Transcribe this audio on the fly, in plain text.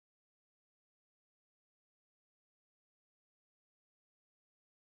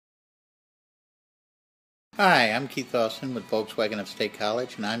Hi, I'm Keith Austin with Volkswagen of State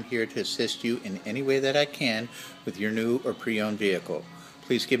College, and I'm here to assist you in any way that I can with your new or pre-owned vehicle.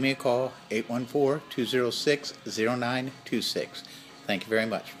 Please give me a call, 814-206-0926. Thank you very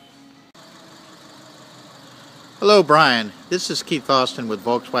much. Hello, Brian. This is Keith Austin with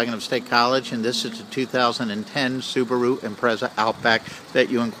Volkswagen of State College, and this is the 2010 Subaru Impreza Outback that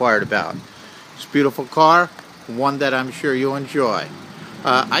you inquired about. It's a beautiful car, one that I'm sure you'll enjoy.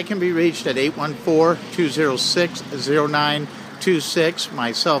 I can be reached at 814-206-0926.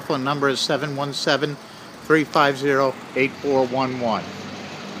 My cell phone number is 717-350-8411.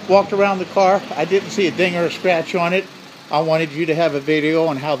 Walked around the car. I didn't see a ding or a scratch on it. I wanted you to have a video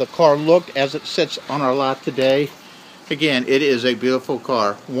on how the car looked as it sits on our lot today. Again, it is a beautiful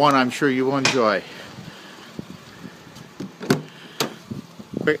car. One I'm sure you will enjoy.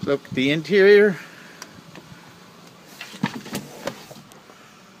 Quick look at the interior.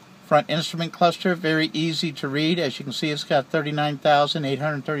 Front instrument cluster, very easy to read. As you can see, it's got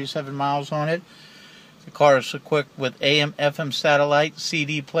 39,837 miles on it. The car is equipped with AM/FM satellite,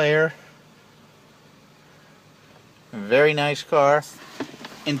 CD player. Very nice car.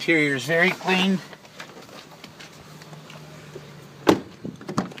 Interior is very clean.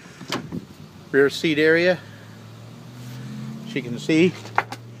 Rear seat area, as you can see,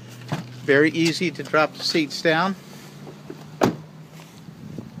 very easy to drop the seats down.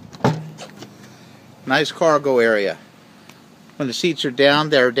 Nice cargo area. When the seats are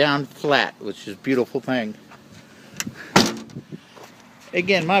down, they're down flat, which is a beautiful thing.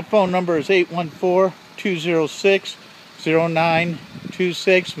 Again, my phone number is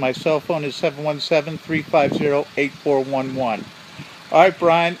 814-206-0926. My cell phone is 717-350-8411. Alright,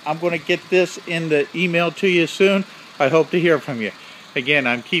 Brian, I'm going to get this in the email to you soon. I hope to hear from you. Again,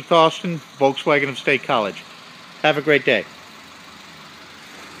 I'm Keith Austin, Volkswagen of State College. Have a great day.